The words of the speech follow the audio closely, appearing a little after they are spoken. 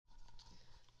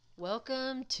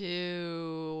Welcome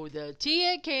to the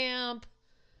TA camp.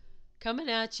 Coming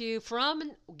at you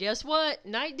from, guess what?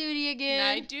 Night duty again.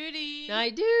 Night duty.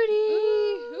 Night duty.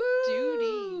 Ooh,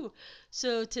 duty.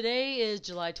 So today is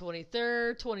July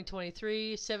 23rd,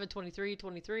 2023,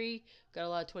 7/23/23. Got a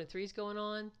lot of 23s going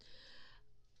on.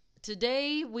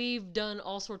 Today we've done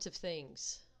all sorts of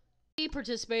things. We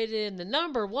participated in the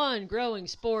 #1 growing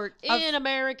sport in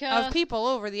America. Of people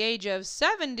over the age of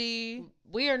 70.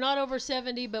 We are not over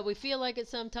 70, but we feel like it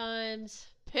sometimes.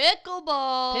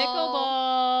 Pickleball.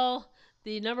 Pickleball.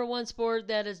 The #1 sport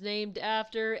that is named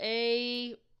after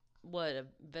a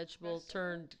vegetable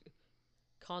turned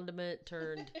condiment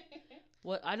turned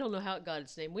what? I don't know how it got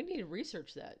its name. We need to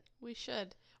research that. We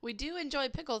should. We do enjoy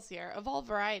pickles here of all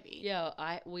variety.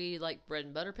 Yeah, we like bread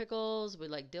and butter pickles. We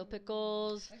like dill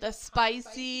pickles. The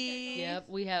spicy. Yep,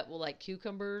 we like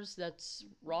cucumbers. That's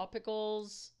raw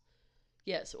pickles.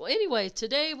 Yes. Well, anyway,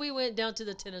 today we went down to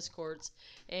the tennis courts,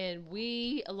 and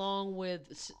we, along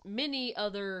with many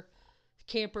other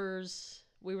campers,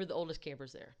 we were the oldest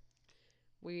campers there.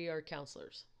 We are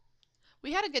counselors.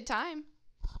 We had a good time.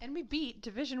 And we beat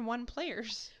Division 1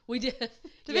 players. We did.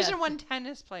 Division 1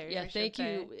 tennis players. Yeah, thank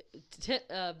you.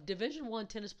 Division 1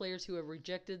 tennis players who have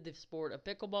rejected the sport of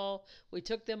pickleball. We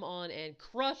took them on and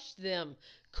crushed them.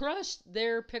 Crushed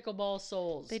their pickleball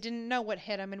souls. They didn't know what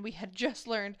hit them, and we had just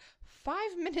learned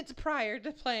 5 minutes prior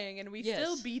to playing, and we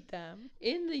still beat them.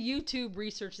 In the YouTube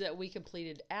research that we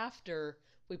completed after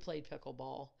we played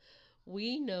pickleball,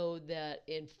 we know that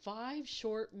in 5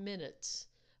 short minutes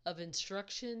of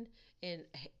instruction and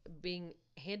being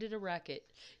handed a racket,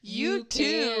 you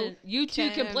too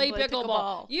can play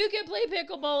pickleball. You can play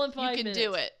pickleball in 5 minutes. You can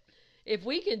do it. If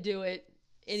we can do it,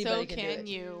 anybody can do it. So can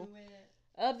you.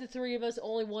 Of the 3 of us,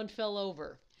 only one fell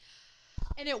over.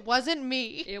 And it wasn't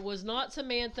me. It was not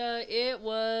Samantha. It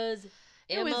was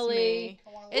Emily.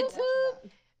 Was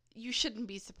me. You shouldn't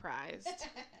be surprised.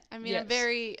 I mean, Yes. I'm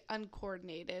very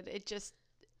uncoordinated. It just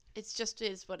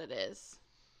is what it is.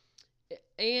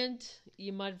 And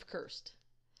you might have cursed.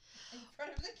 In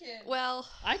front of the kids. Well,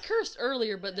 I cursed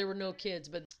earlier, but there were no kids.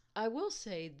 But I will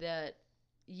say that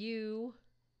you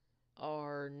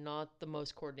are not the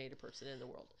most coordinated person in the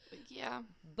world. yeah,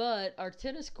 But our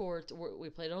tennis courts, we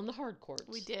played on the hard courts.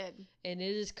 we did. And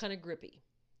it is kind of grippy.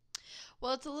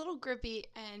 Well, it's a little grippy,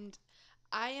 and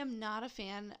I am not a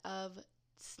fan of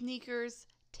sneakers,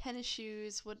 tennis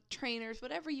shoes, trainers,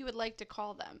 whatever you would like to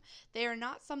call them. They are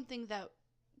not something that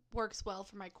works well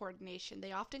for my coordination.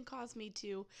 They often cause me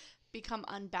to become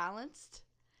unbalanced,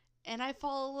 and I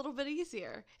fall a little bit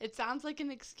easier. It sounds like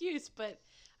an excuse, but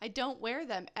I don't wear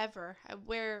them ever. I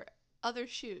wear other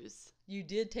shoes. You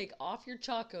did take off your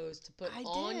chacos to put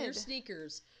on your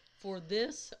sneakers for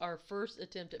this, our first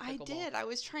attempt at pickleball. I did. I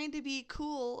was trying to be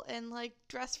cool and like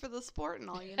dress for the sport and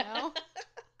all, you know?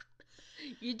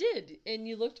 You did, and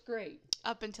you looked great.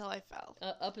 Up until I fell.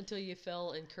 Up until you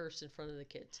fell and cursed in front of the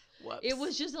kids. Whoops. It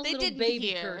was just a little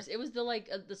baby curse. It was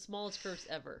the smallest curse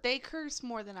ever. They curse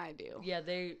more than I do. Yeah,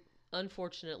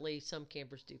 unfortunately, some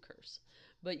campers do curse.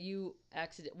 But you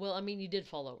you did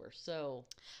fall over, so.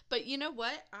 But you know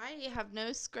what? I have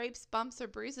no scrapes, bumps, or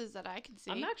bruises that I can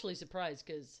see. I'm actually surprised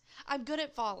because. I'm good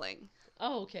at falling.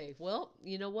 Oh, okay. Well,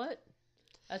 you know what?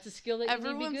 That's a skill that you need to be good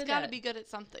at. Everyone's got to be good at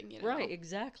something, you know? Right,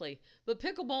 exactly. But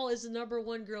pickleball is the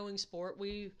 #1 growing sport.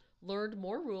 We learned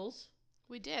more rules.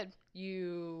 We did.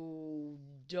 You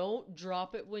don't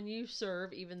drop it when you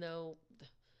serve, even though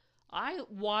I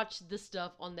watched the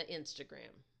stuff on the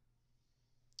Instagram.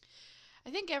 I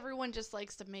think everyone just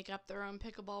likes to make up their own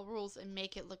pickleball rules and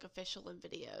make it look official in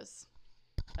videos.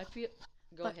 I feel...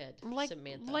 Go ahead,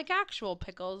 Samantha. Like actual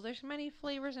pickles, there's many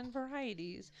flavors and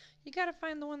varieties. You gotta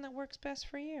find the one that works best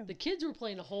for you. The kids were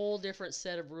playing a whole different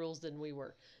set of rules than we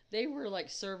were. They were like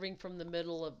serving from the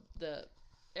middle of the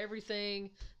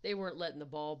everything. They weren't letting the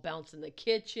ball bounce in the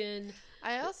kitchen.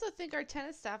 I also think our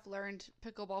tennis staff learned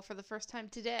pickleball for the first time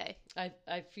today.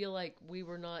 I feel like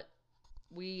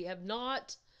we have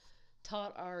not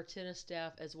taught our tennis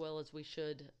staff as well as we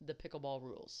should the pickleball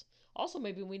rules. Also,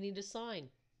 maybe we need a sign.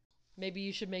 Maybe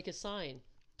you should make a sign.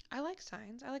 I like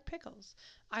signs. I like pickles.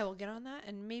 I will get on that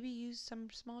and maybe use some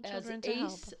small children to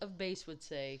help. As Ace of Base would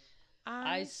say,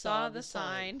 I saw the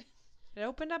sign. It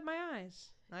opened up my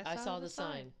eyes. I saw the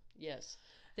sign. Yes.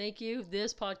 Thank you.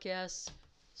 This podcast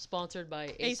sponsored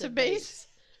by Ace of Base.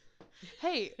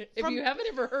 Hey, if you haven't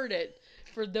ever heard it,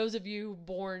 for those of you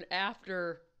born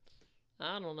after,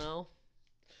 I don't know,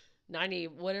 90,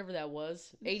 whatever that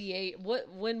was, 88.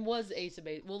 When was Ace of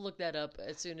Base? We'll look that up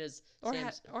as soon as. Or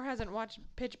hasn't watched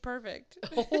Pitch Perfect.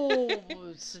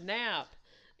 Oh, snap!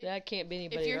 That can't be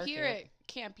anybody. If you're here at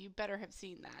camp, you better have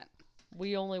seen that.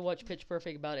 We only watch Pitch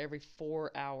Perfect about every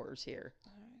 4 hours here.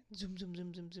 Zoom, zoom,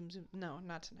 zoom, zoom, zoom, zoom. No,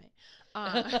 not tonight.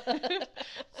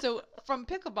 So from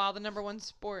pickleball, the number one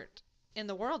sport in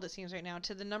the world, it seems right now,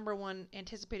 to the number one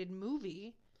anticipated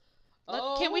movie.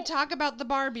 Can we talk about the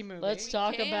Barbie movie? Let's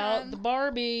talk about the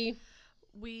Barbie.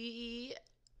 We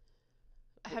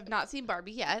have not seen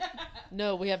Barbie yet.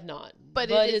 No, we have not.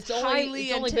 But it's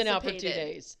highly only been out for 2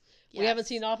 anticipated. days. Yes. We haven't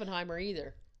seen Oppenheimer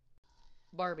either.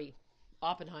 Barbie.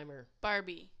 Oppenheimer.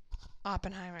 Barbie.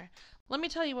 Oppenheimer. Let me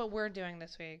tell you what we're doing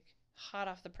this week. Hot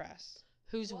off the press.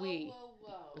 Who's we?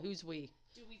 Whoa. Who's we?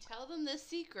 Do we tell them this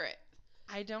secret?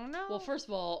 I don't know. Well, first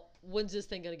of all, when's this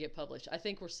thing going to get published? I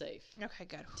think we're safe. Okay,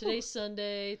 good. Today's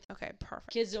Sunday. Okay, perfect.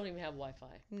 Kids don't even have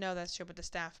Wi-Fi. No, that's true, but the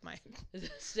staff might.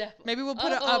 Staff. Maybe we'll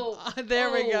put it up.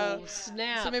 There we go.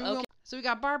 Snap. So maybe So we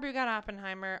got Barbie, we got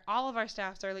Oppenheimer. All of our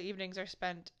staff's early evenings are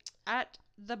spent at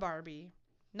the Barbie.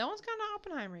 No one's gone to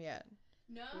Oppenheimer yet.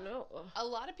 No. A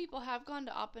lot of people have gone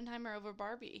to Oppenheimer over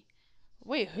Barbie.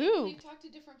 Wait, who? We've talked to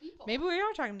different people. Maybe we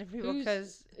are talking to people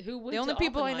because the only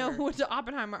people I know who went to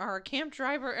Oppenheimer are our camp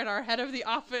driver and our head of the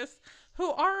office,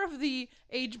 who are of the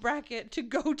age bracket to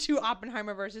go to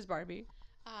Oppenheimer versus Barbie.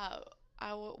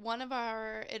 One of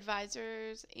our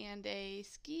advisors and a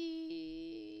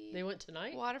ski. They went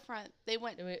tonight. Waterfront. They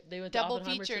went double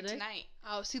feature today? tonight.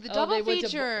 Oh, see the double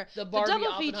feature. The Barbie double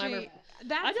Oppenheimer. feature.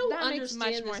 I don't that makes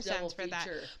understand much more this sense double for that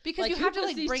feature. because Like, you who have to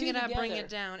puts these bring two it up, bring together? it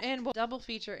down, and double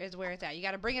feature is where it's at. You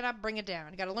got to bring it up, bring it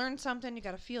down. You got to learn something. You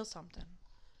got to feel something.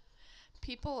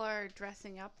 People are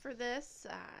dressing up for this.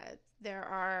 There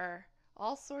are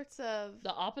all sorts of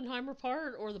The Oppenheimer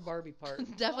part or the Barbie part?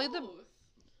 Definitely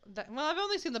well, I've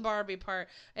only seen the Barbie part,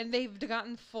 and they've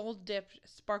gotten full dipped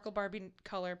sparkle Barbie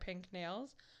color pink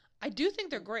nails. I do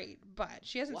think they're great, but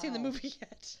she hasn't seen the movie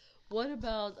yet. What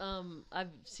about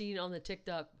I've seen on the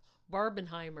TikTok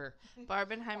Barbenheimer.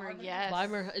 Barbenheimer, yes.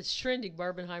 It's trending.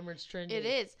 Barbenheimer is trending. It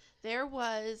is. There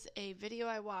was a video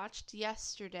I watched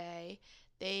yesterday.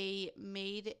 They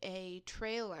made a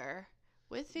trailer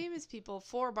with famous people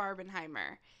for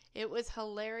Barbenheimer. It was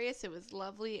hilarious. It was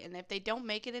lovely. And if they don't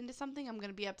make it into something, I'm going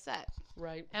to be upset.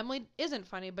 Right. Emily isn't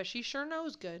funny, but she sure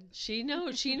knows good. She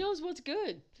knows. She knows what's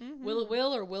good. Mm-hmm.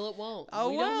 Will or will it won't?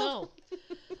 Oh, we well.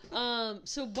 don't know.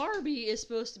 So Barbie is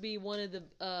supposed to be one of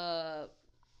the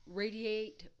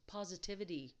radiate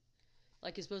positivity.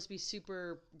 Like it's supposed to be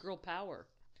super girl power.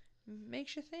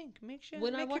 Makes you think.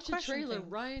 When I watch the trailer,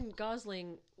 things. Ryan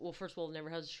Gosling, well, first of all, never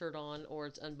has a shirt on or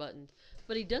it's unbuttoned,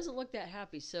 but he doesn't look that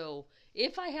happy. So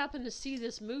if I happen to see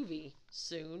this movie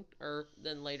soon or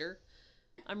then later,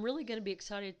 I'm really going to be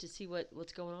excited to see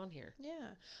what's going on here.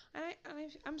 Yeah,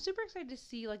 I'm super excited to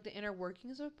see like the inner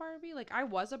workings of Barbie. Like I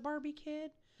was a Barbie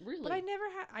kid. Really? But I never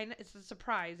had. It's a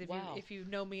surprise if you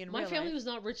know me in my real life. My family was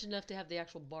not rich enough to have the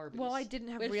actual Barbies. Well, I didn't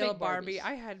have we had real fake Barbie. Barbies.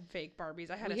 I had fake Barbies.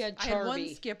 I had had I had one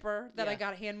Skipper that I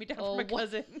got hand me down from a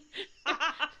cousin.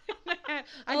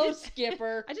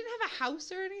 Skipper! I didn't have a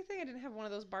house or anything. I didn't have one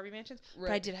of those Barbie mansions. Right.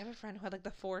 But I did have a friend who had like the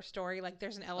 4-story. Like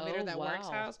there's an elevator that works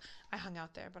house. I hung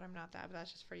out there, but I'm not that. But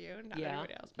that's just for you, not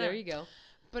anybody else. But there you go.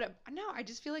 But no, I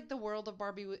just feel like the world of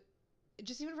Barbie.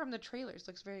 Just even from the trailers,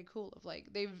 looks very cool. Of like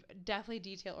they've definitely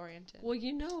detail oriented. Well,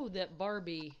 you know that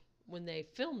Barbie, when they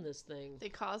filmed this thing, they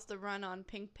caused the run on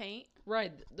pink paint.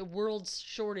 Right, the world's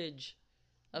shortage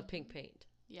of pink paint.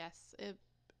 Yes,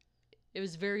 it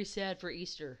was very sad for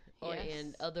Easter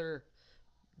and other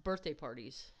birthday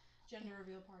parties, gender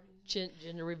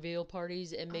reveal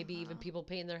parties, and maybe even people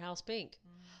painting their house pink.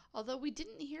 Although we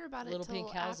didn't hear about little it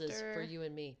pink houses after for you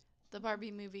and me. The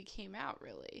Barbie movie came out,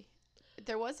 really.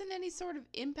 There wasn't any sort of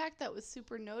impact that was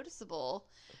super noticeable.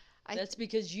 That's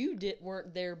because you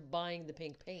weren't there buying the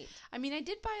pink paint. I mean, I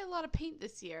did buy a lot of paint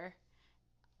this year.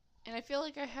 And I feel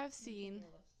like I have seen...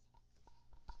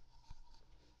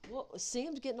 Well,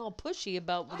 Sam's getting all pushy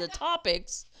about the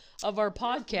topics of our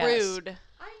podcast. Rude.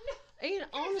 I know. And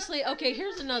honestly, okay,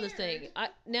 here's another thing.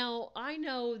 I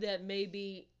know that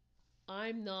maybe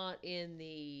I'm not in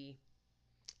the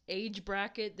age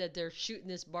bracket that they're shooting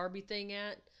this Barbie thing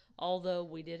at. Although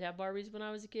we did have Barbies when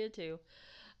I was a kid too.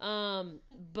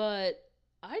 But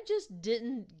I just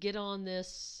didn't get on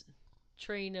this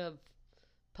train of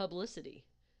publicity.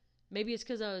 Maybe it's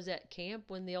because I was at camp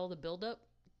when all the buildup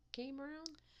came around.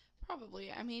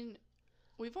 Probably. I mean,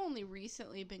 we've only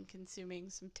recently been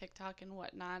consuming some TikTok and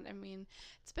whatnot. I mean,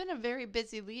 it's been a very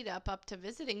busy lead up to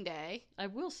visiting day. I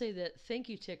will say that thank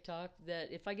you, TikTok,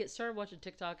 that if I get started watching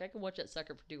TikTok, I can watch that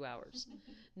sucker for 2 hours.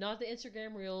 Not the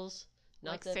Instagram Reels.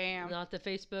 Not the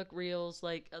Facebook Reels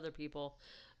like other people.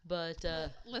 But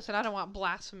Listen, I don't want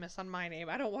blasphemous on my name.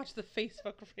 I don't watch the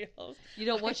Facebook reels. you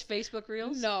don't watch Facebook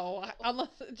Reels? No, unless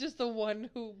just the one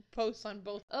who posts on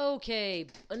both. Okay,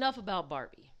 enough about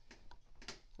Barbie.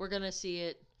 We're gonna see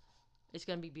it. It's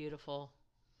gonna be beautiful.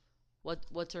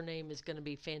 What's her name is gonna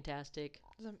be fantastic.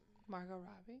 Is it Margot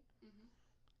Robbie? Mm-hmm.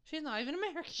 She's not even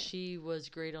American. She was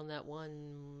great on that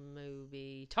one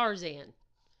movie, Tarzan.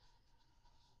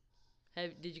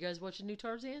 Did you guys watch the new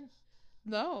Tarzan?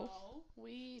 No.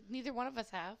 Neither one of us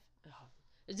have. Oh,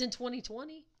 it's in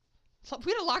 2020.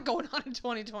 We had a lot going on in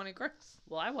 2020, Chris.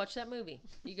 Well, I watched that movie.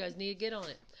 You guys need to get on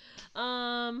it.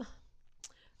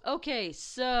 Okay,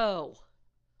 so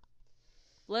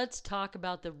let's talk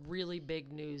about the really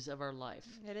big news of our life.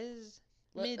 It is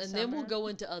And then we'll go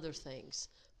into other things.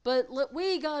 But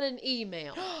we got an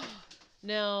email.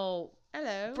 Now,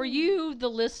 hello. for you, the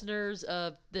listeners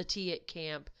of the Tea at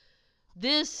Camp,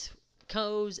 this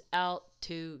goes out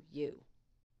to you.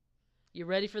 You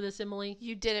ready for this, Emily?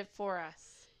 You did it for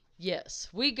us. Yes,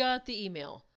 we got the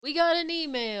email. We got an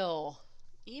email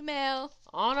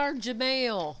on our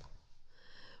Gmail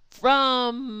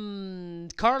from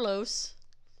Carlos.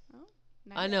 Oh,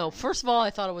 I know. First of all,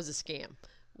 I thought it was a scam,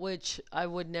 which I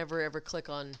would never ever click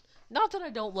on. Not that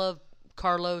I don't love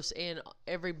Carlos and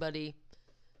everybody,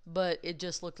 but it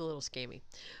just looked a little scammy.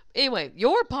 Anyway,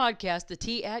 your podcast, the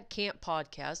Tea at Camp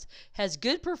podcast, has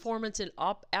good performance in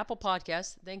Apple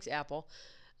Podcasts. Thanks, Apple.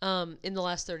 In the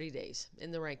last 30 days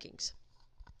in the rankings.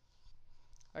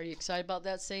 Are you excited about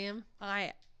that, Sam?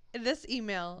 This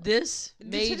email. This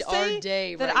made our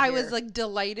day. That right I here. was like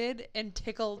delighted and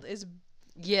tickled is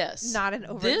yes, not an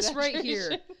over. This right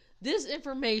here, this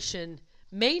information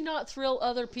may not thrill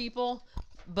other people,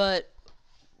 but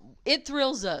it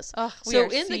thrills us.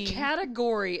 So in the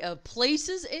category of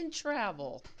places and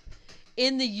travel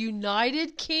in the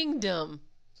United Kingdom,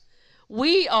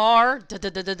 we are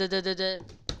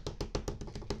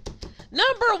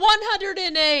number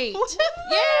 108.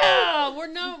 Yeah, we're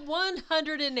number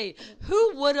 108.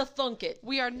 Who would have thunk it?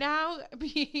 We are now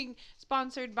being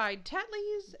sponsored by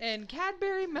Tetley's and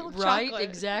Cadbury milk Right, chocolate.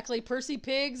 exactly. Percy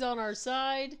Pigs on our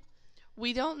side.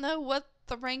 We don't know what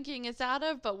the ranking is out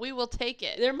of, but we will take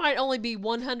it. There might only be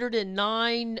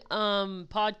 109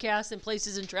 podcasts and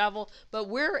places and travel, but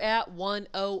we're at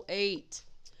 108.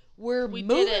 We're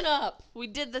moving up. We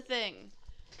did the thing.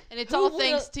 And it's all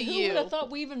thanks to you. Who would have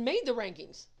thought we even made the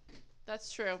rankings?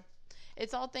 That's true.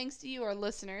 It's all thanks to you, our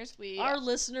listeners. Our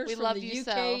listeners we from love the you UK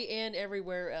so. and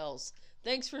everywhere else.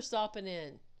 Thanks for stopping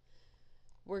in.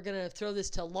 We're going to throw this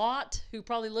to Lot, who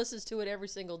probably listens to it every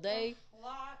single day.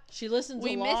 Lot. She listens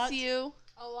we a lot. miss you.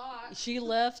 A lot. She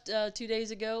left 2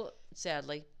 days ago,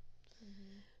 sadly.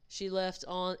 Mm-hmm. She left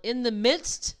in the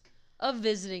midst of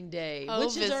visiting day.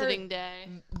 Visiting day.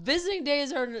 Visiting day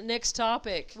is our next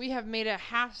topic. We have made a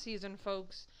half season,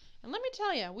 folks. And let me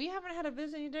tell you, we haven't had a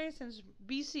visiting day since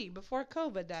BC, before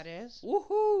COVID, that is.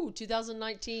 Woohoo!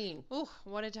 2019. Ooh,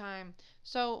 what a time.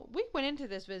 So we went into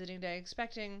this visiting day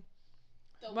expecting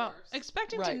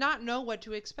to not know what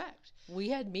to expect. We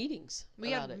had meetings.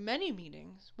 We had many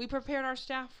meetings. We prepared our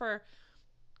staff for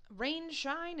rain,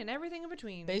 shine, and everything in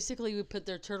between. Basically, we put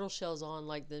their turtle shells on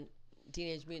like the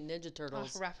Teenage Mutant Ninja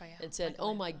Turtles Raphael, and said,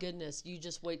 "Oh my goodness, you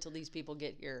just wait till these people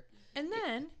get here." And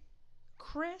then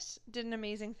Chris did an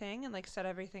amazing thing and set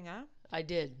everything up. I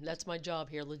did. That's my job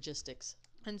here, logistics.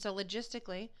 And so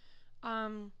logistically,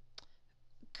 come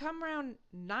around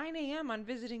 9 a.m. on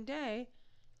visiting day,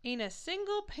 ain't a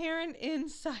single parent in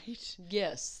sight.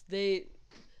 Yes,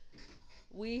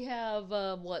 we have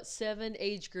 7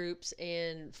 age groups,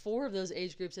 and 4 of those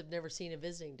age groups have never seen a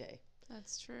visiting day.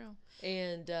 That's true.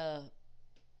 And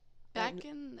back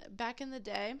in the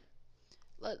day,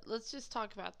 let's just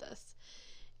talk about this.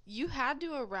 You had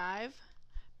to arrive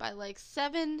by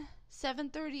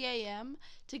 7:30 a.m.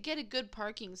 to get a good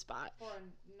parking spot For a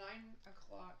 9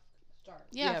 o'clock start.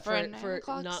 Yeah, for a 9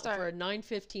 o'clock start. For a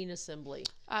 9:15 assembly.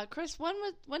 Chris, when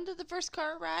did the first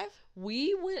car arrive?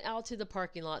 We went out to the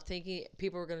parking lot thinking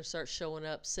people were going to start showing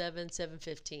up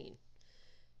 7:15.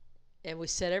 And we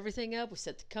set everything up. We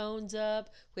set the cones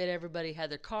up. We had everybody had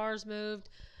their cars moved.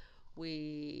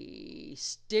 We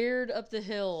stared up the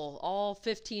hill, all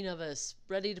 15 of us,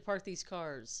 ready to park these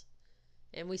cars.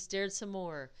 And we stared some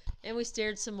more. And we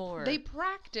stared some more. They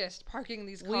practiced parking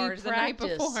these cars the night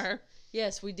before.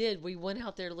 Yes, we did. We went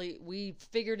out there. We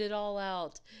figured it all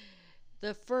out.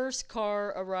 The first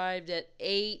car arrived at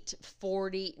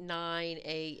 8:49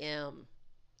 a.m.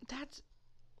 That's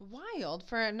wild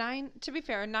for a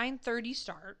 9:30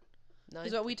 start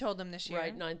is what we told them this year.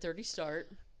 Right, 9:30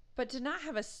 start. But to not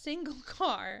have a single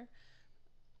car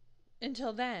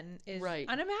until then is Right.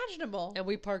 unimaginable. And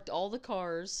we parked all the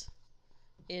cars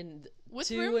in With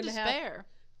two room and to a half- spare.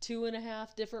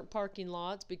 2.5 different parking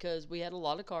lots because we had a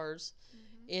lot of cars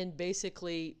in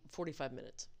basically 45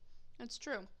 minutes. That's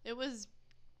true. It was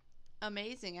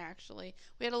amazing, actually.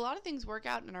 We had a lot of things work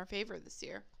out in our favor this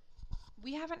year.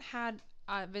 We haven't had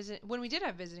when we did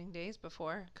have visiting days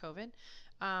before COVID.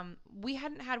 We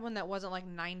hadn't had one that wasn't like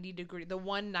 90 degree, the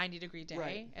 90-degree day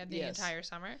Right. at the Yes. entire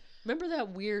summer. Remember that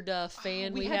weird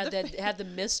fan we we had had the that had the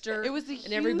mister? It was the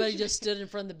and everybody huge- just stood in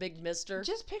front of the big mister.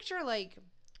 Just picture like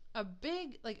a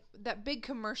big, like that big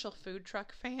commercial food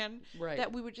truck fan Right.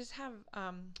 that we would just have,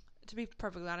 to be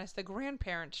perfectly honest, the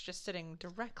grandparents just sitting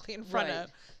directly in front Right.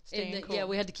 of, staying And cool. yeah,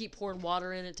 we had to keep pouring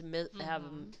water in it to have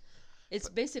them. It's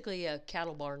basically a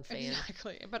cattle barn fan.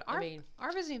 Exactly. But I our mean-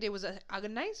 our visiting day was a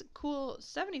nice, cool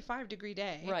 75-degree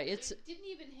day. Right. It's It didn't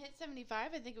even hit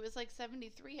 75. I think it was like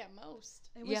 73 at most.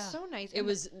 It was Yeah. so nice. it And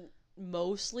was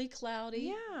mostly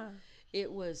cloudy. yeah. It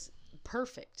was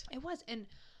perfect. It was, and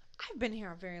I've been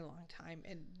here a very long time,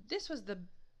 and this was the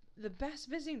best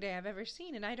visiting day I've ever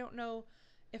seen. And I don't know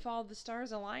if all the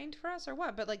stars aligned for us or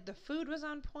what, but like the food was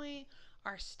on point.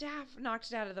 Our staff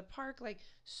knocked it out of the park. Like,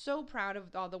 so proud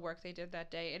of all the work they did that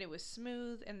day, and it was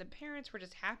smooth. And the parents were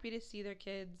just happy to see their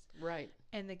kids, Right.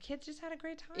 and the kids just had a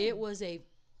great time. It was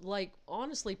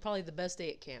honestly probably the best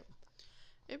day at camp.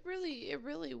 It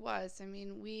really was. I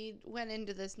mean, we went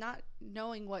into this not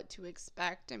knowing what to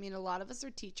expect. I mean, a lot of us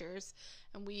are teachers,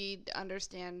 and we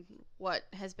understand what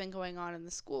has been going on in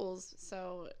the schools.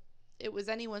 So it was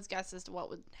anyone's guess as to what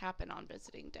would happen on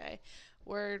visiting day.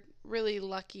 We're really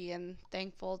lucky and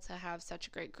thankful to have such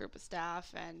a great group of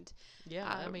staff and Yeah.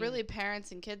 I mean, really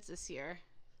parents and kids this year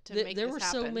to make there this were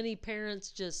happen. so many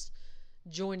parents just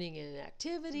joining in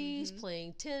activities,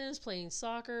 playing tennis, playing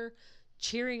soccer,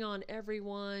 cheering on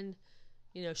everyone,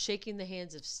 shaking the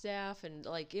hands of staff, and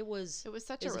like it was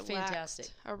such it a was relaxed,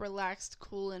 fantastic.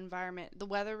 cool environment. The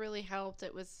weather really helped.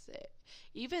 It was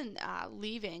even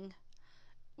leaving.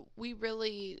 We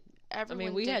really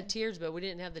everyone. we had tears, but we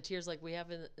didn't have the tears like we have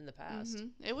in the past.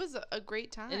 It was a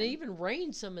great time. And it even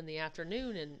rained some in the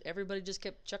afternoon, and everybody just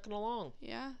kept chucking along.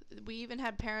 Yeah, we even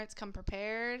had parents come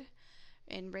prepared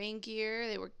in rain gear.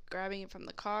 They were grabbing it from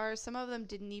the cars. Some of them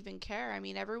didn't even care. I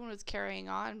mean, everyone was carrying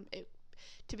on.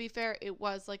 To be fair, it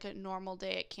was like a normal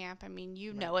day at camp. I mean,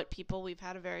 know it, people. We've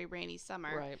had a very rainy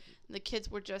summer. Right. The kids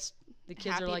were just The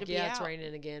kids happy are to like, be yeah, it's out.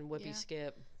 raining again. Whoopee Yeah.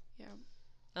 skip.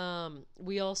 Yeah.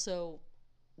 We also,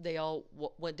 they all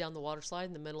went down the water slide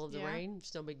in the middle of the Yeah. rain.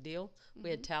 It's no big deal. We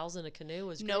had towels in a canoe. It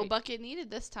was No great. bucket needed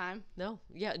this time. No,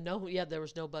 there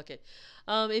was no bucket.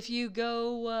 If you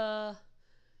go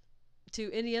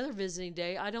to any other visiting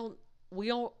day,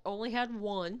 we only had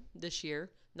one this year,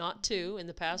 not two. In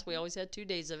the past, we always had 2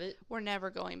 days of it. We're never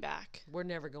going back. We're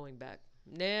never going back.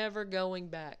 Never going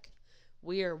back.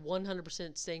 We are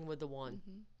 100% staying with the one.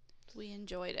 We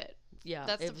enjoyed it. Yeah,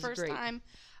 That's it the was first great. time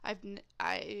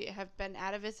I have been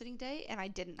at a visiting day and I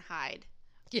didn't hide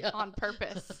Yeah. on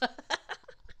purpose.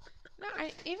 No,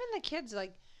 even the kids,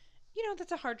 like,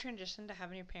 that's a hard transition to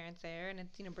having your parents there, and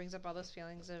it brings up all those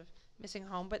feelings of missing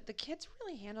home. But the kids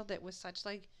really handled it with such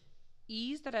like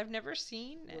ease that I've never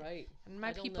seen. Right. And my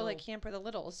I don't people at know. camp are the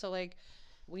littles, so like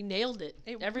We nailed it.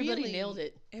 It Everybody really- nailed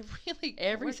it. it really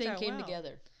Everything worked out came well.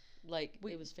 together. Like,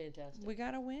 it was fantastic. We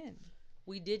got a win.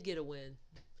 We did get a win.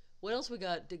 What else we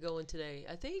got to go in today?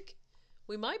 I think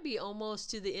we might be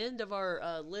almost to the end of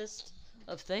our list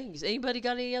of things. Anybody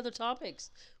got any other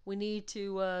topics we need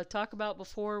to talk about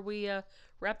before we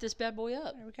wrap this bad boy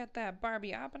up? We got that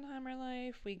Barbie Oppenheimer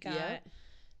life. We got Yeah.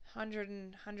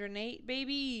 108,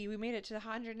 baby. We made it to the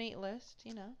 108 list.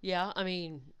 Yeah, I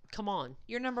mean, come on.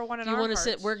 You're number one in If you our want to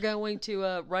hearts. we're going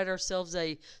to write ourselves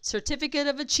a certificate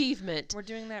of achievement. We're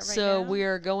doing that right So now. we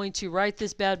are going to write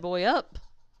this bad boy up.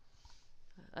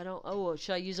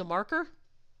 Should I use a marker?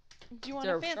 Do you Is want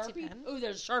there a fancy Sharpie? pen? Oh,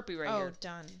 there's a Sharpie right Oh, here.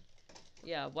 done.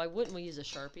 Yeah, why wouldn't we use a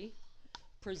Sharpie?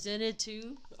 Presented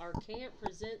to, our camp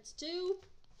presents to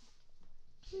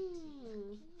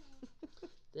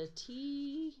the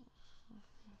tea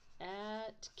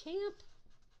at camp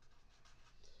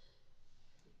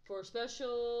for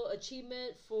special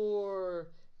achievement for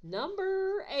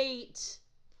number 8.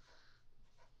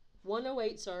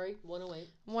 108, sorry, 108.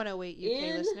 108 UK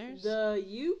in listeners. the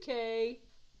UK,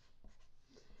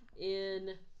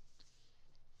 in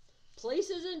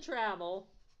places and travel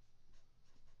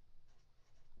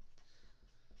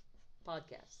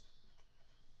podcast.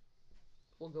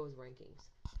 We'll go with rankings.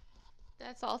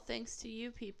 That's all thanks to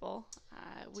you people.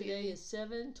 Today is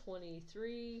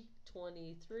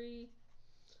 7/23/23.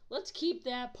 Let's keep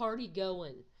that party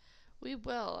going. We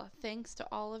will. Thanks to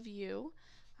all of you.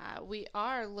 We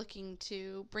are looking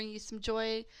to bring you some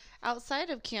joy outside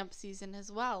of camp season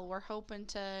as well. We're hoping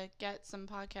to get some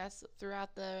podcasts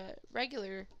throughout the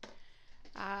regular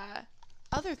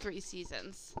other 3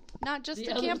 seasons, not just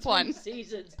the other camp 3 one.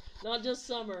 seasons, not just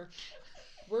summer.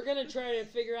 We're going to try to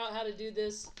figure out how to do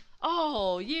this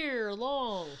all year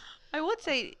long. I would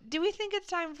say, do we think it's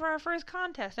time for our first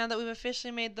contest now that we've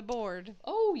officially made the board?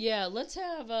 Oh, yeah. Let's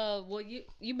have, well,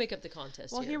 you make up the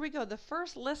contest. Well, here we go. The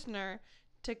first listener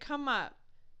to come up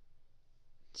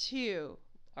to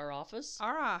our office,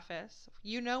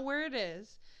 you know where it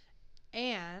is,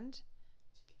 and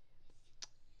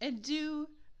do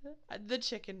the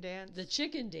chicken dance. The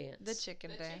chicken dance. The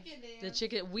chicken dance. The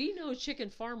chicken. We know chicken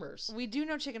farmers. We do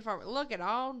know chicken farmers. Look at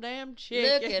all damn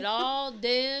chickens. Look at all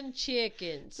damn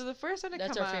chickens. So the first one to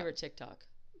That's come our up favorite TikTok.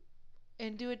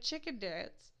 and do a chicken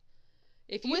dance.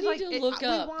 If you need to look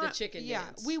up the chicken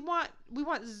dance. We want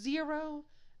 0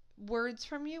 words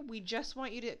from you. We just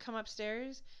want you to come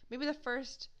upstairs. Maybe the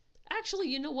first. Actually,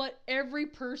 you know what? Every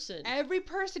person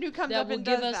who comes that up will and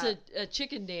give does us that. a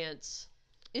chicken dance.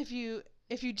 If you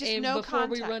just and know before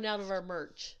contact. we run out of our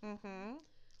merch,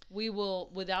 we will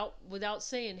without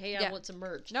saying, "Hey, I want some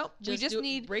merch." Nope. We just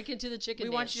need break into the chicken. We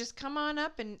dance. want you to just come on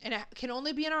up, and it can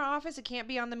only be in our office. It can't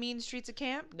be on the mean streets of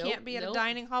camp. Can't be at a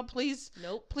dining hall. Please.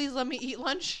 Nope. Please let me eat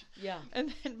lunch. Yeah.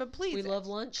 But please. We love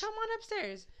lunch. Come on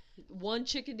upstairs. One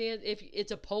chicken dance. If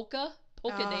it's a polka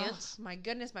dance. My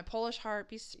goodness, my Polish heart.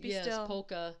 Be still. Yes,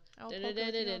 polka.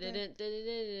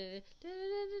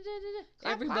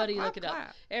 Everybody look it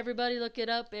up. Everybody look it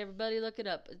up. Everybody look it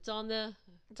up. It's on the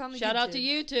shout YouTube. out to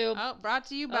YouTube. Oh, brought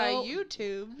to you by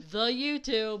YouTube. The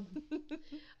YouTube.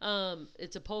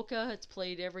 It's a polka. It's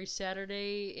played every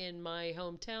Saturday in my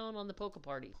hometown on the polka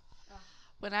party.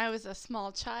 When I was a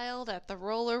small child at the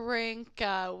roller rink,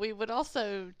 we would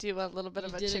also do a little bit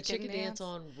of a chicken dance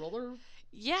on roller.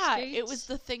 Yeah, skates? it was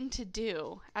the thing to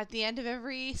do. At the end of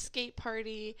every skate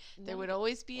party, there would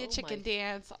always be a chicken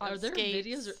dance on skates. Are there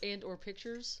videos or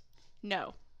pictures?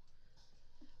 No.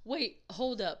 Wait,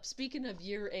 hold up. Speaking of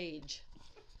your age,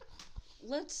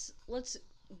 let's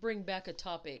bring back a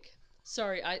topic.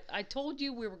 Sorry, I told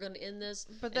you we were going to end this,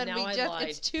 but then and now I lied.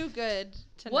 It's too good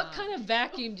to What kind of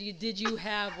vacuum did you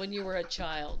have when you were a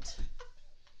child?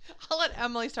 I'll let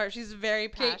Emily start. She's very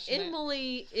passionate. Okay,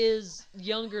 Emily is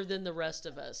younger than the rest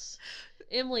of us.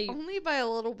 Emily. Only by a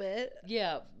little bit.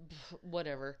 Yeah,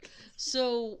 whatever.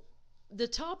 So the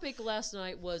topic last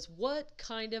night was, what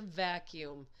kind of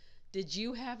vacuum did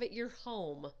you have at your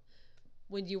home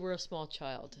when you were a small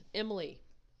child? Emily.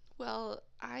 Well,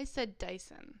 I said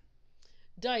Dyson.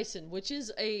 Dyson, which is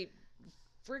a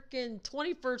freaking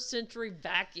 21st century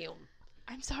vacuum.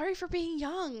 I'm sorry for being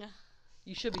young.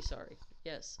 You should be sorry.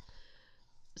 Yes.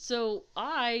 So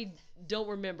I don't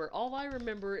remember. All I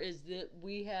remember is that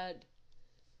we had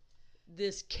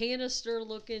this canister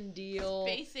looking deal.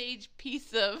 Space age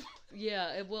piece of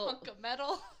hunk of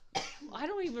metal. I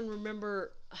don't even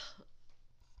remember.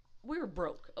 We were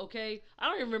broke, okay? I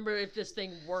don't even remember if this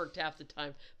thing worked half the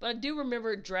time. But I do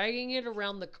remember dragging it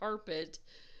around the carpet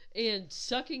and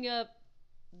sucking up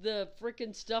the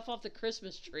freaking stuff off the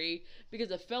Christmas tree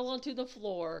because it fell onto the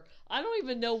floor. I don't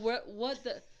even know what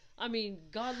the... I mean,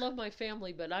 God love my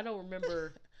family, but I don't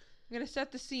remember... I'm going to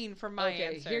set the scene for my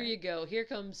answer. Okay, here you go. Here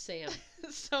comes Sam.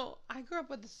 So, I grew up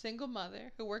with a single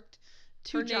mother who worked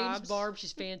two jobs. Her name's Barb.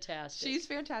 She's fantastic. She's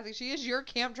fantastic. She is your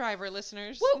camp driver,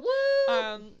 listeners. Woo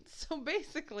woo! So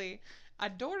basically, a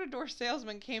door-to-door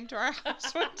salesman came to our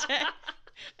house one day.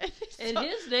 And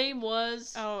his name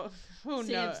was... Oh,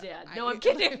 Sam's dad. No, I'm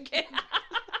kidding. I'm kidding.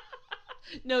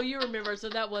 No, you remember, so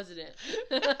that wasn't it.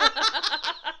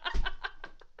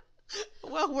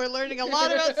 Well, we're learning a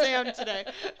lot about Sam today.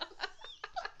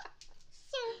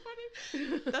 So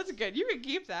funny. That's good. You can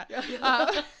keep that.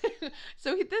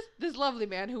 So this lovely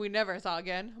man who we never saw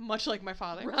again, much like my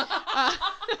father,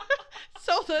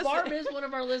 sold us. Barb is one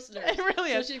of our listeners. It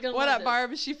really is. So she's gonna what love up, this.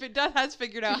 Barb? She has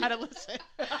figured out how to listen.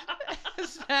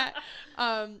 Is that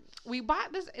we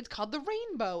bought this. It's called the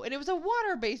Rainbow, and it was a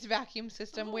water-based vacuum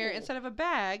system where instead of a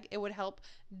bag, it would help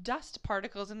dust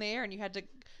particles in the air, and you had to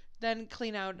then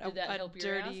clean out Did that help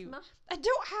your dirty. asthma? I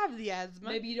don't have the asthma.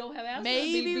 Maybe you don't have asthma.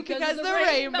 Maybe because of the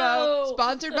rainbow.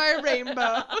 Sponsored by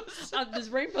Rainbow. Does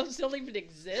Rainbow still even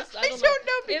exist? I don't know.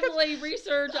 Because Emily,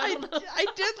 research. I don't know. I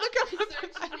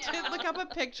did look up a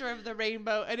picture of the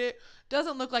rainbow, and it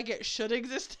doesn't look like it should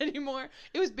exist anymore.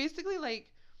 It was basically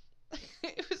like,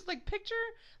 it was like picture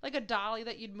like a dolly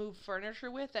that you'd move furniture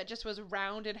with that just was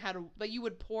round and had like you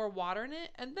would pour water in it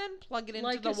and then plug it into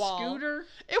Like the a wall. scooter?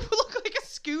 It would look like a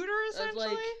scooter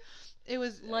essentially. It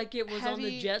was like it was on the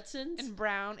heavy Jetsons. and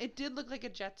brown. It did look like a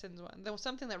Jetsons one. There was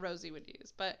something that Rosie would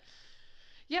use, but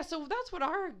yeah. So that's what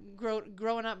our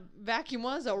growing up vacuum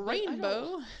was, a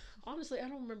rainbow. Honestly, I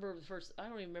don't remember the first. I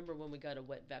don't even remember when we got a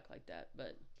wet vac like that.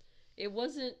 But it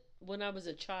wasn't when I was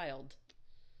a child.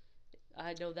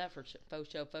 I know that for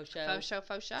faux show. Faux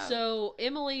show. So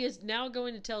Emily is now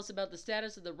going to tell us about the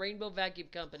status of the Rainbow Vacuum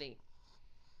Company.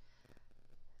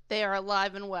 They are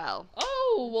alive and well.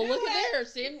 Oh, well, look at there,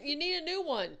 Sam. You need a new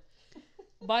one.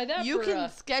 Buy that. You for, can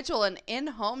schedule an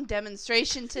in-home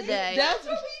demonstration today.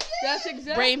 That's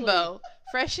exactly. Rainbow,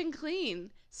 fresh and clean,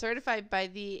 certified by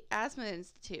the Asthma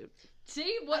Institute.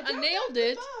 See what I nailed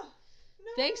it. No.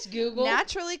 Thanks, Google.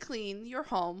 Naturally clean your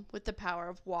home with the power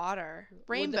of water.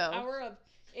 Rainbow. With the power of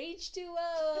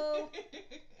H2O.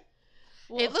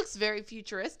 It looks very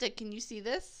futuristic. Can you see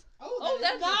this? Oh,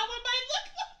 that's not what mine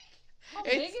looks like. How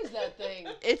big is that thing?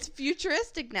 It's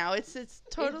futuristic now. It's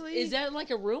totally. Is that like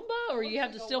a Roomba, or you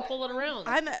have to still pull it around?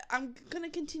 I'm gonna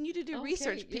continue to do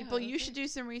research, people. You should do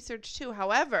some research too.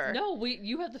 However, no,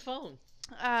 you have the phone.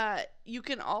 You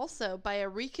can also buy a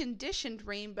reconditioned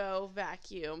rainbow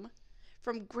vacuum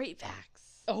from Great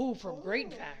Vacs. Oh, from Great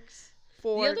Vacs.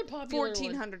 For the other popular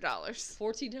 $1,400.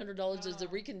 $1,400 is the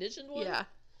reconditioned one. Yeah.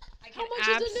 How much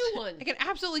is a new one? I can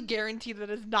absolutely guarantee that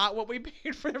is not what we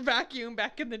paid for the vacuum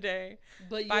back in the day.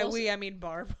 But by we, I mean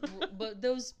Barb. But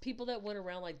those people that went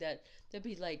around like that, they'd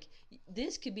be like,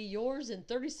 this could be yours in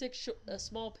 36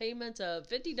 small payments of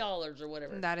 $50 or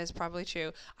whatever. That is probably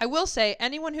true. I will say,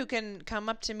 anyone who can come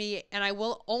up to me, and I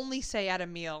will only say at a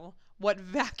meal what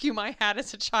vacuum I had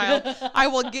as a child, I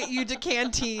will get you to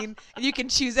Canteen, and you can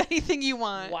choose anything you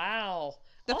want. Wow.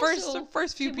 The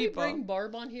first few people. Can we bring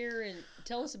Barb on here and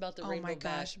tell us about the rainbow vac? Oh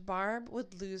my gosh, Barb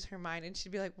would lose her mind, and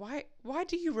she'd be like, why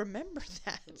do you remember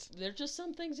that? There's just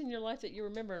some things in your life that you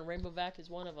remember, and Rainbow Vac is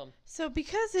one of them. So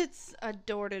because it's a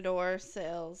door-to-door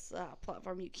sales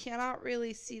platform, you cannot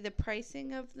really see the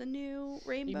pricing of the new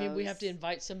rainbows. You mean we have to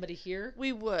invite somebody here?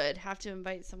 We would have to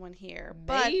invite someone here.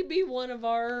 Maybe one of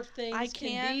our things I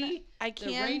can the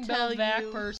Rainbow tell Vac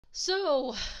you. person.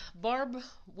 So Barb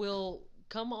will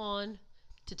come on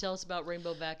to tell us about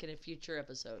Rainbow Vac in a future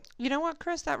episode. You know what,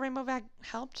 Chris? That Rainbow Vac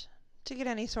helped to get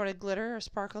any sort of glitter or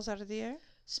sparkles out of the air.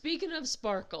 Speaking of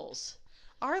sparkles,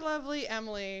 our lovely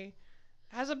Emily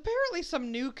has apparently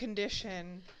some new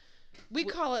condition. We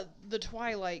call it the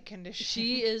Twilight condition.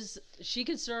 She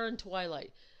can star in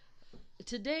Twilight.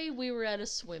 Today we were at a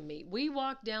swim meet. We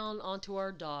walked down onto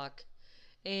our dock,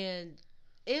 and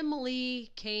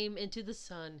Emily came into the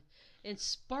sun and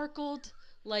sparkled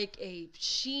like a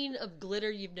sheen of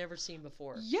glitter you've never seen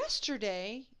before.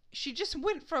 Yesterday, she just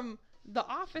went from the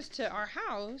office to our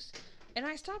house, and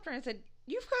I stopped her and I said,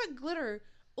 "You've got glitter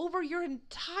over your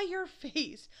entire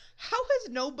face. How has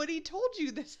nobody told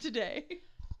you this today?"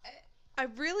 I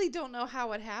really don't know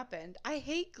how it happened. I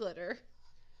hate glitter.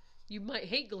 You might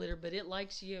hate glitter, but it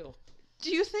likes you.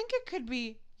 Do you think it could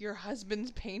be your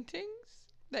husband's paintings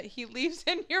that he leaves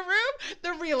in your room?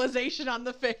 The realization on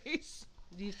the face.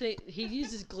 Do you think he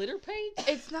uses glitter paint?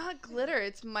 It's not glitter.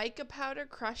 It's mica powder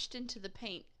crushed into the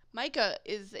paint. Mica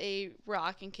is a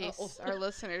rock, in case our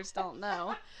listeners don't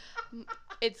know.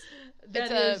 It's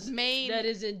a Maine. That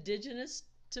is indigenous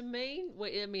to Maine.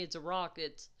 Wait, I mean, it's a rock.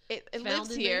 It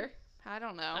lives here. Maine? I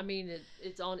don't know. I mean,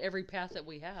 it's on every path that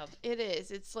we have. It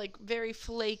is. It's like very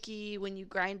flaky. When you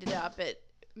grind it up, it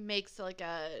makes like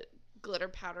a glitter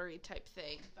powdery type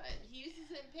thing. But he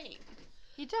uses it in paint.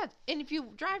 He does. And if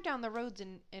you drive down the roads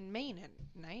in Maine at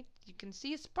night, you can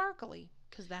see it sparkly,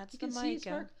 because that's the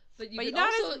mica. But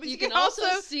you can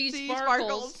also see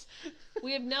sparkles.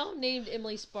 We have now named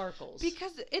Emily Sparkles.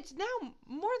 Because it's now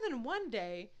more than one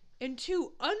day and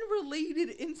two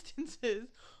unrelated instances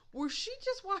where she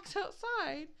just walks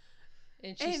outside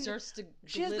and she starts to glitter.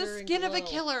 She has the skin of a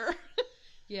killer.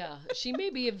 Yeah, she may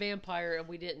be a vampire and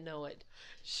we didn't know it.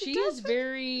 She is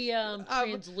very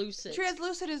translucent.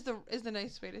 Translucent is the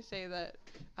nice way to say that.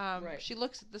 Right. She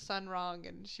looks at the sun wrong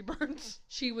and she burns.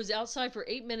 She was outside for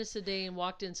 8 minutes a day and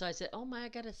walked inside and said, "Oh my, I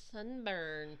got a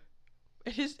sunburn."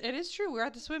 It is true. We're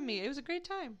at the swim meet. It was a great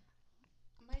time.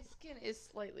 My skin is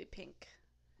slightly pink,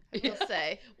 I will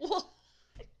say. Well,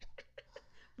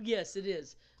 yes, it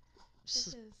is. It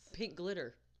is. Pink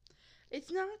glitter. It's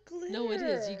not glitter. No, it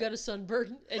is. You got a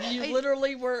sunburn, and you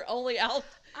literally were only out.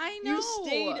 I know. You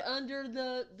stayed under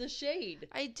the shade.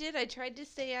 I did. I tried to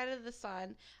stay out of the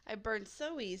sun. I burned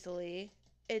so easily.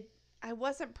 I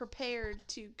wasn't prepared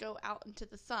to go out into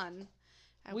the sun.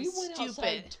 We went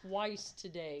outside twice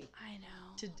today. I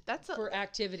know. For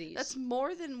activities. That's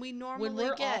more than we normally get.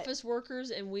 When we're office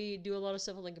workers and we do a lot of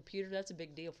stuff on the computer, that's a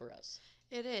big deal for us.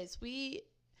 It is.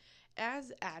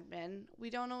 as admin, we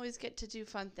don't always get to do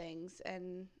fun things,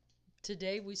 and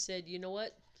Today we said, you know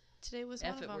what? today was F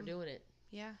one it, of them. we're doing it.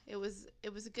 Yeah, it was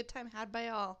a good time had by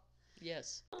all.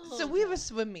 Yes. So we have a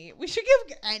swim meet. We should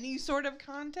give any sort of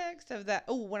context of that.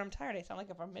 Oh, when I'm tired, I sound like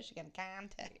I'm from Michigan.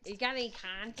 Context. You got any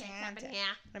context?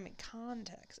 I mean,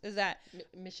 context. Is that...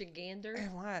 Michigander?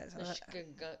 It was.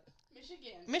 Michigan.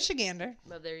 Michigander.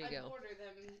 Well, there you I go. order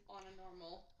them on a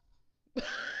normal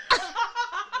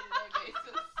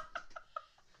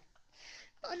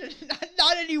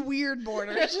Not any weird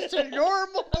border. It's just a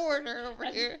normal border over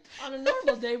here. On a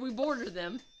normal day, we border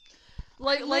them.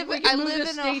 Like we I can move live the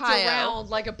in states Ohio. around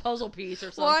like a puzzle piece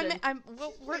or Well, something.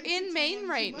 we're in Maine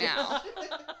right now.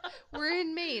 We're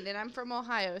in Maine, and I'm from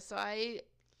Ohio, so I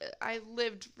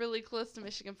lived really close to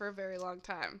Michigan for a very long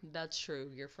time. That's true.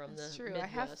 You're from That's the true. Midwest. I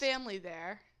have family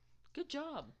there. Good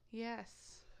job. Yes.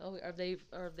 Oh, are they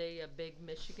big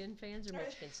Michigan fans or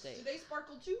Michigan State? Do they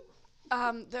sparkle too?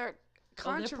 They're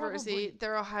controversy. probably-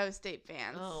 They're Ohio State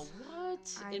fans. Oh,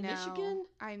 what? I In know. Michigan?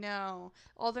 I know.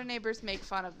 All their neighbors make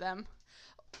fun of them.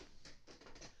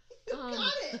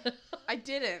 Got it. I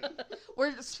didn't.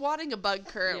 We're swatting a bug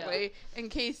currently, in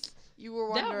case you were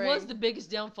That wondering. was the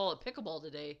biggest downfall at pickleball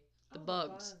today. The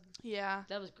bugs. Yeah.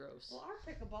 That was gross. Well,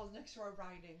 our pickleball's next to our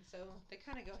riding, so they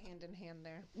kind of go hand in hand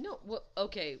there. No, well,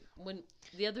 okay. When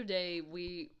the other day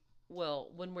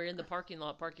when we're in the parking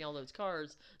lot parking all those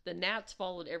cars, the gnats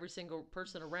followed every single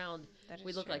person around. That is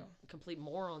We looked true. like complete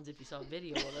morons if you saw a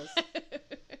video of us.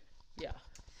 Yeah.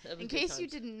 That was In good case you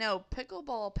times. didn't know,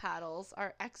 pickleball paddles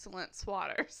are excellent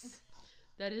swatters.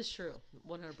 That is true.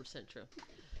 100% true.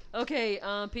 Okay,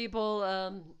 people,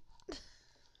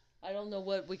 I don't know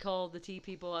what we call the tea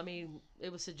people. I mean,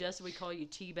 it was suggested we call you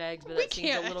tea bags, but that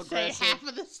seems a little say aggressive. half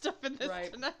of the stuff in this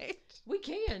Right. tonight. We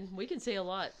can say a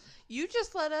lot. You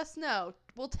just let us know.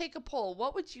 We'll take a poll.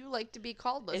 What would you like to be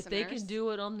called, listeners? If they can do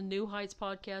it on the New Heights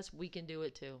podcast, we can do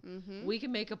it too. Mm-hmm. We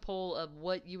can make a poll of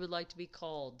what you would like to be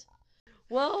called.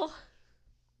 Well,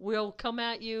 we'll come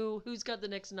at you. Who's got the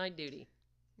next night duty?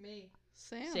 Me.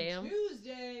 Sam.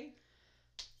 Tuesday.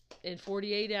 In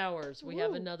 48 hours, we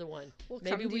have Woo. another one. We'll Maybe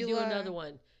come to we you do live. another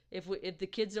one. If the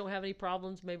kids don't have any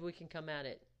problems, maybe we can come at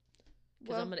it.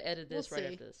 Because Well, I'm going to edit this we'll right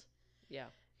see. after this. Yeah.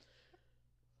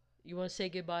 You want to say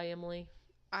goodbye, Emily?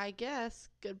 I guess.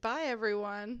 Goodbye,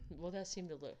 everyone. Well, that seemed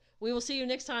to look. We will see you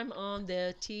next time on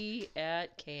the Tea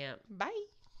at Camp. Bye.